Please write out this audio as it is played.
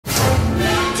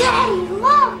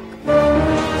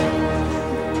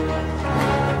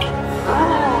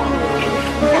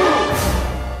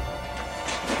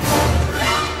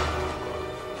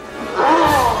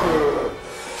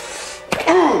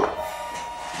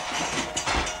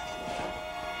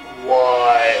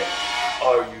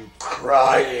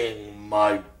crying,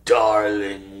 my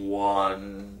darling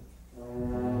one.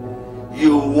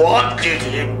 You wanted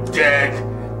him dead,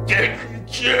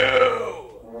 didn't you?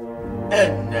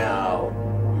 And now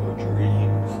your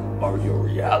dreams are your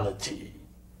reality.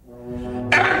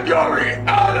 And your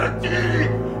reality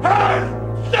has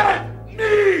set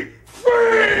me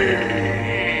free!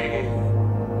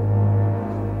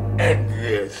 And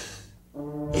this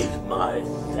is my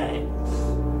thanks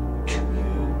to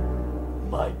you,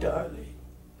 my darling.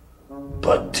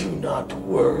 But do not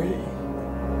worry,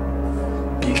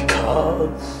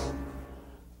 because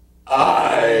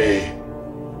I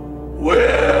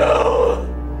will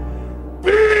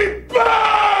be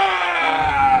back!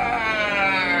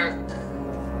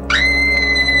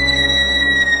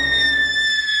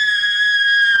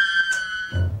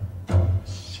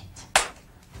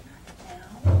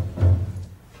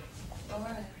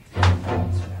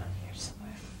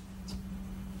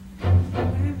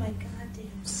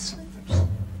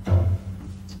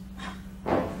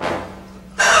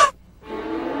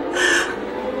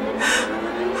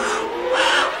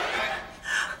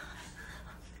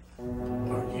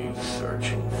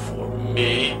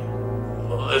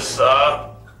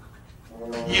 Melissa,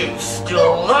 you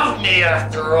still love me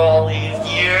after all these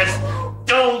years,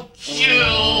 don't you?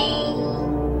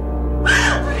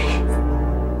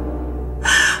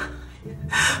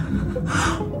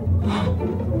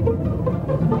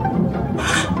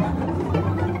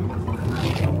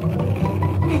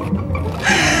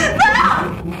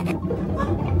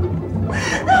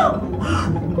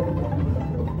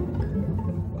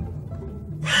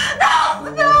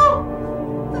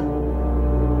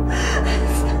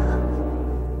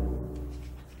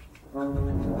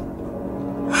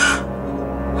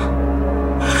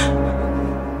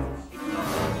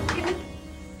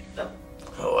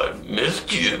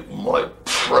 Missed you, my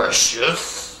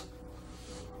precious.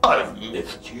 I've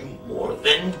missed you more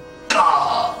than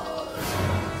God.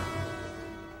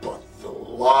 But the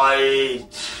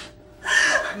light,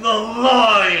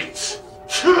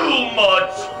 too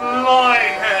much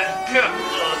light has kept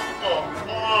us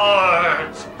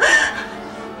apart.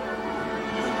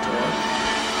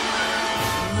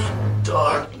 The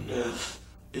darkness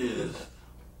is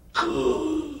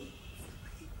good.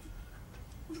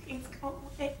 Please go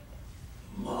away.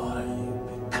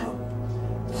 I've become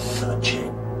such a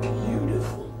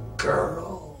beautiful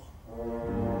girl.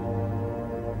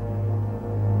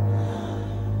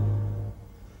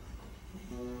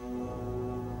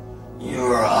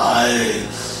 Your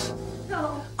eyes. No.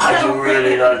 I'd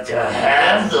really like to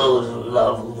have those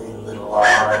lovely little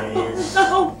eyes.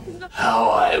 No. How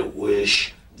I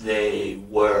wish they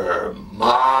were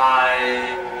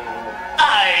mine.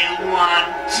 I want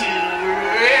to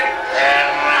rip them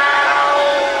out.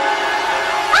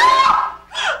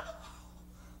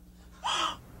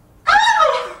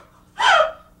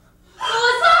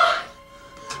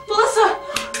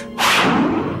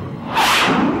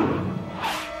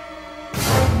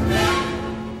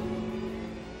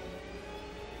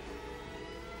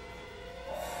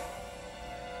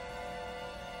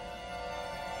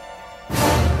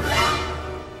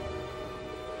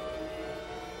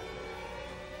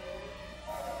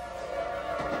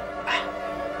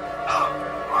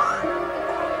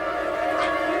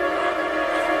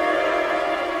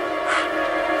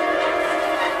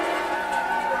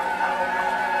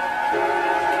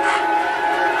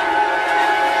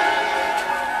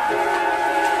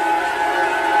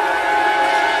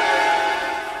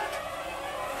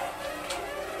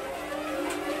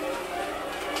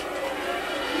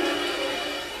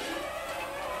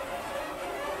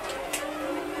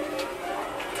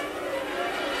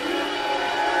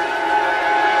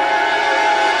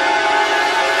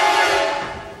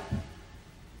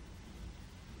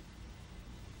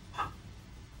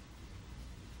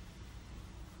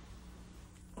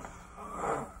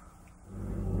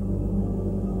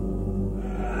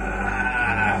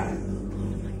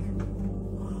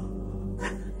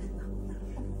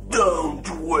 Don't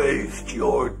waste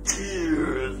your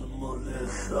tears,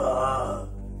 Melissa.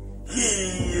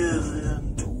 He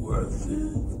isn't worth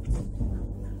it.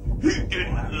 He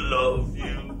didn't love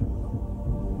you.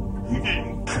 He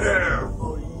didn't care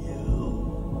for you.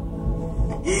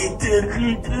 He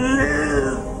didn't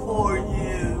live for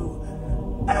you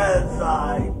as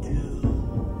I do.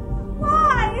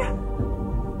 Why?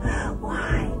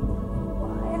 Why?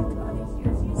 Why after all these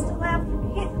years you still have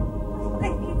me?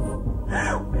 Please.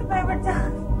 What have I ever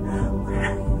done? What have I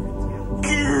ever done?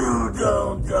 You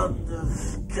don't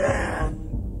understand,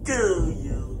 do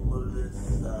you,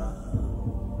 Melissa?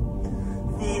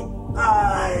 The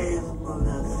eyes,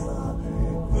 Melissa.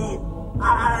 The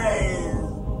eyes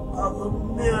of a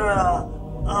mirror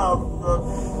of the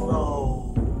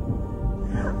soul.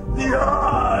 The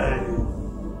eyes.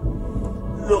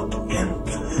 Look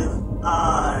into his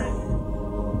eyes.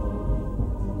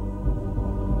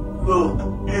 Look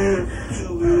into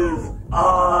his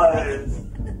eyes,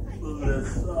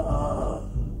 Melissa.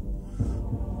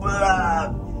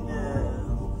 Blackness,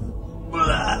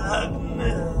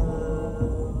 blackness,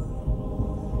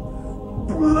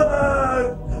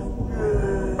 blackness.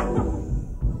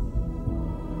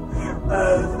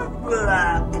 As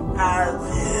black as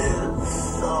his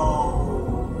soul.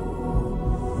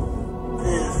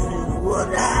 This is what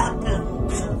happened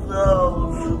to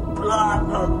those who plot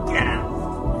against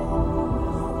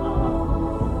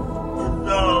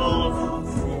those who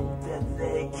think that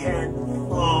they can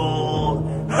fool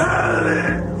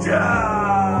Hellinger.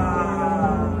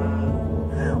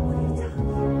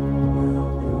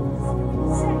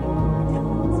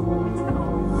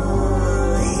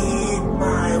 Heed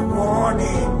my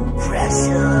warning,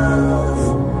 precious.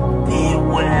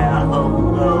 Beware of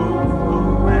those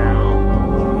around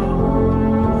you.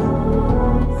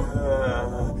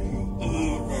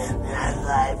 Even as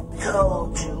I've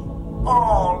told you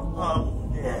all of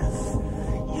this,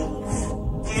 you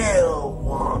still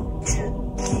want to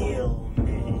kill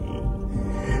me.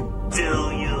 Do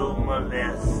you,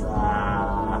 Melissa?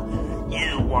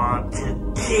 You want to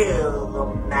kill the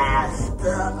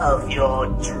master of your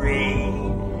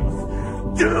dreams?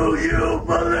 Do you,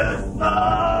 Melissa?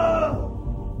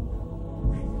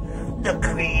 The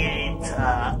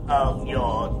creator of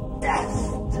your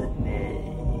destiny.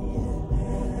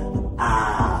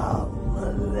 Ah,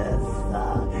 Melissa,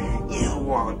 you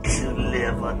want to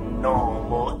live a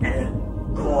normal and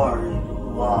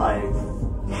boring life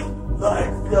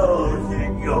like those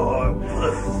in your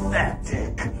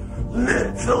pathetic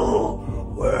little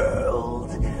world.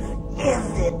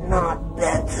 Is it not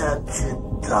better to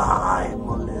die,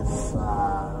 Melissa?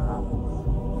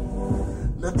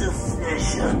 The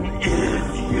decision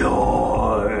is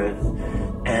yours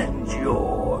and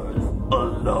yours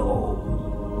alone.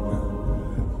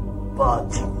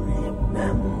 But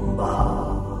remember,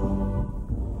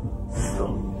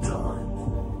 sometimes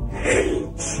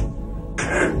hate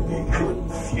can be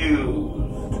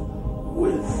confused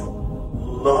with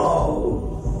love.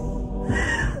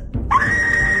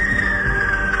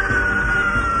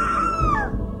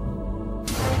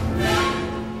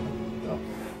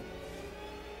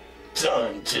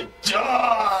 Time to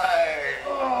die!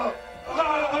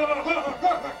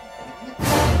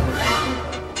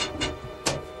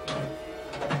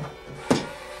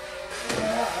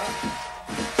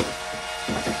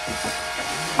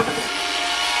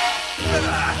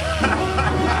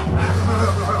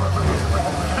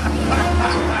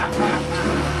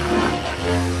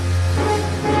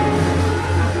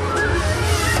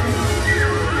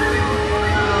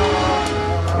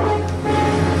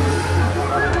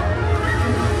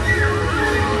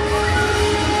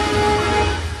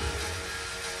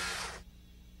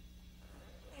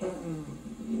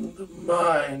 The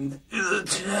mind is a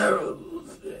terrible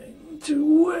thing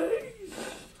to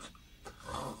waste.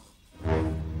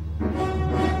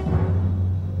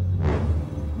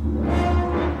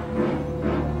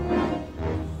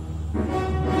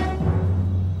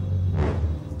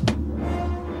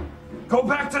 Go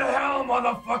back to the helm,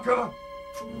 motherfucker!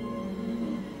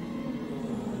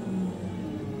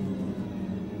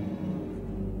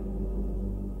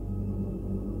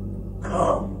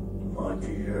 Come, my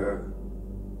dear.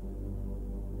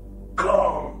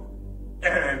 Come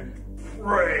and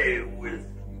pray with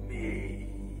me.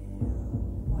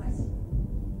 What?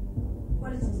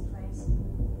 What is this place?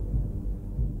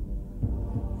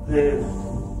 This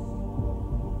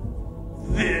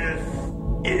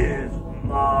is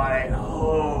my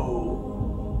home.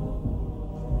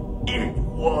 It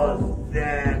was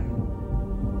then.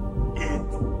 It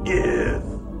is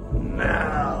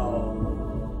now.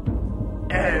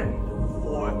 And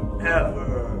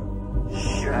forever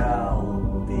shall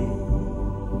be.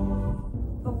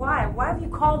 But why? Why have you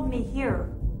called me here?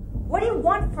 What do you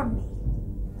want from me?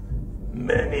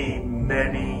 Many,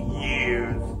 many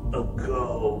years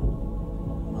ago,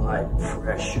 my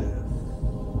precious,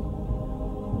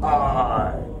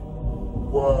 I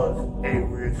was a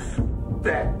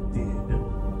respected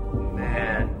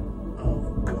man of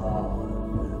God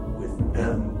with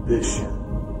ambition.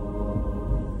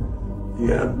 The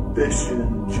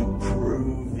ambition to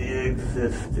prove the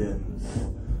existence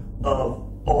of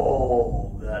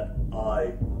all that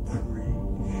I preached.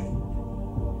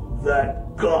 That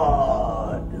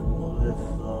God,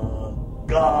 Melissa,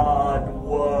 God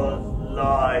was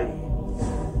light.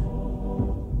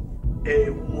 A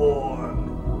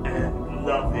warm and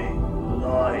loving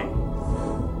light,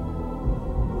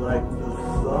 like the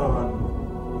sun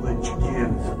which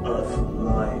gives us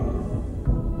life,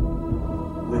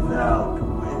 without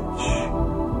which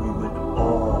we would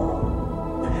all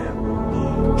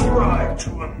perish. Try to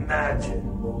imagine,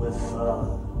 Melissa.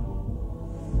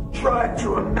 Try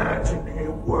to imagine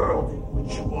a world in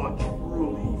which you are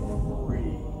truly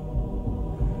free.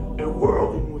 A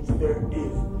world in which there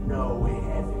is no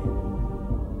heaven.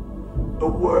 A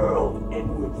world in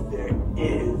which there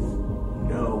is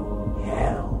no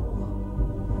hell.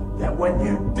 That when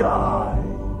you die,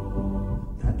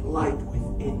 that light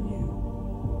within you,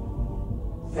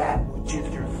 that which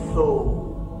is your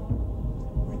soul,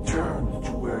 returns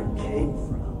to where it came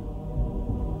from.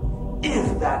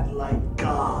 Is that light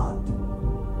God?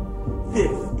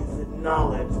 This is the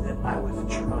knowledge that I was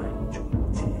trying to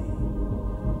obtain.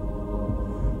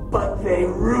 But they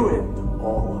ruined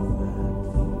all of that.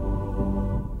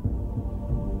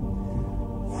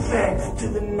 Thanks to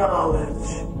the knowledge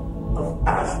of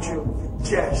astral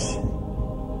projection,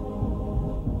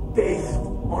 based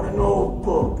on an old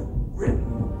book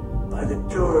written by the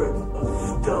Druids of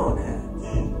Stonehenge.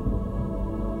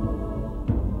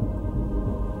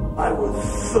 I was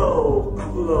so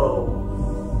close,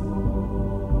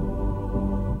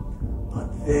 but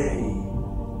they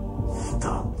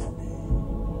stopped me.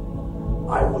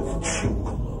 I was too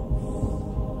close.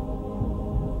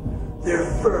 Their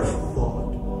first thought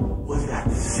was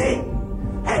that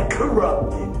Satan had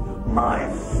corrupted my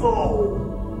soul.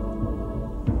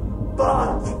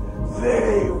 But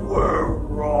they were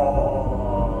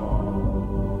wrong.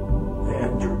 They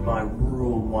entered my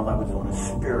room while I was on a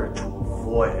spiritual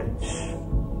voyage,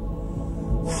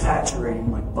 saturating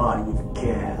my body with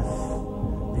gas.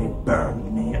 They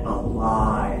burned me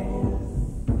alive,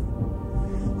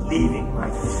 leaving my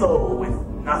soul with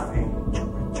nothing to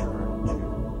return to.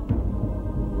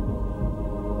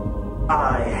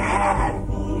 I had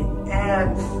the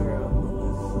answer,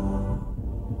 Melissa.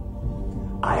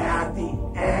 I had the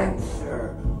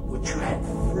answer which had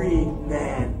freed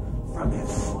man from his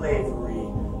slavery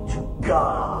to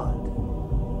God.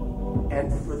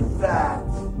 And for that,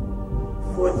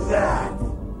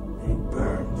 they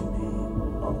burned me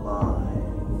alive.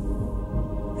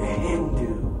 The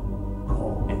Hindu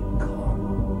call it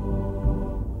karma.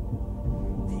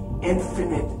 The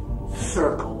infinite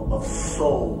circle of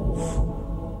souls,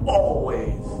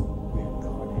 always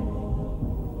reincarnating.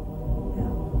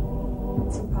 No,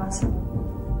 it's impossible.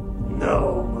 No,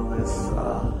 Melissa.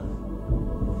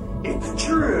 It's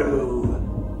true.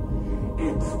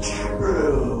 It's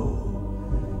true.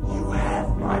 You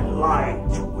have my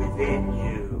light within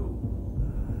you.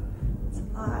 It's a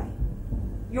lie.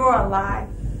 You're a lie.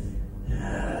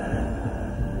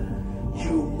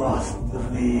 You must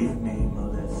believe me,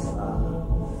 Melissa.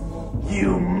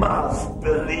 You must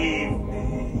believe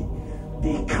me,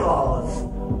 because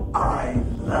I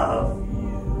love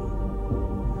you.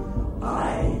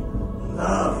 I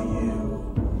love you,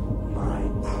 my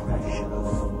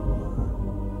precious one.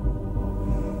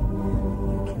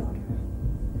 You killed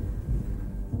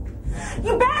her.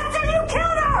 You bastard! You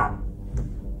killed her!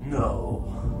 No,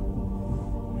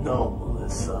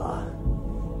 Melissa.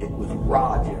 It was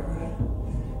Roger.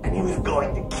 And he was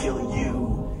going to kill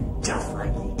you just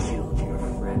like he killed your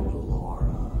friend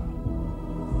Laura.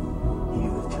 He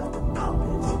was just a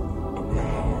puppet in the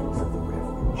hands of the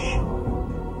Reverend Sharp.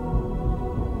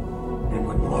 And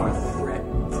when Laura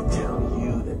threatened to tell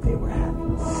you that they were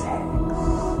having sex,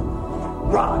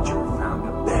 Roger found a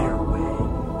better way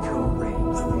to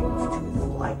arrange things to his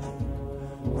liking,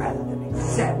 rather than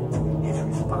accept his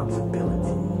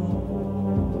responsibility.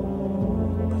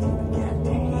 But he began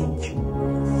to hate you,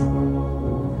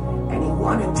 and he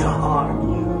wanted to harm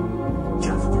you,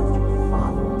 just as your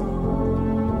father did.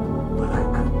 But I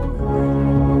couldn't prevent it,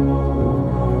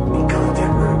 because to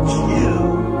hurt you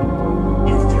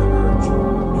is to hurt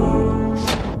me.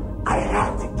 I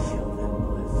had to kill them,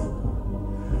 Melissa.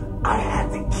 I had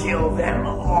to kill them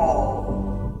all.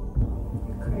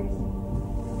 You're crazy.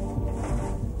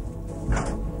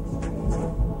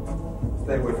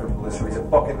 Stay away from him, Melissa. He's a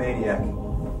fucking maniac.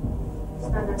 It's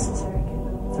not necessary, kid.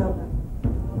 It's over.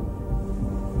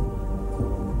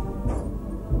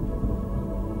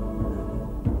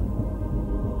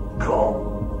 Come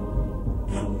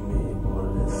to me,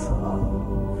 Melissa.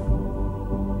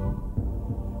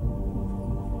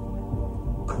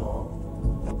 Come.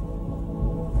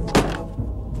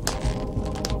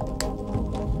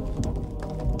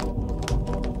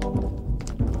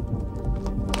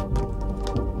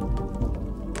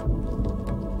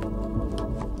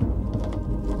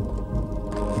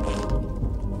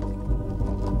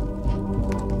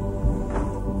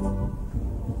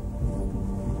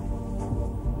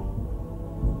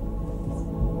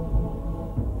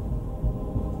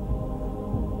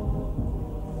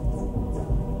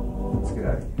 get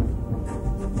out of here.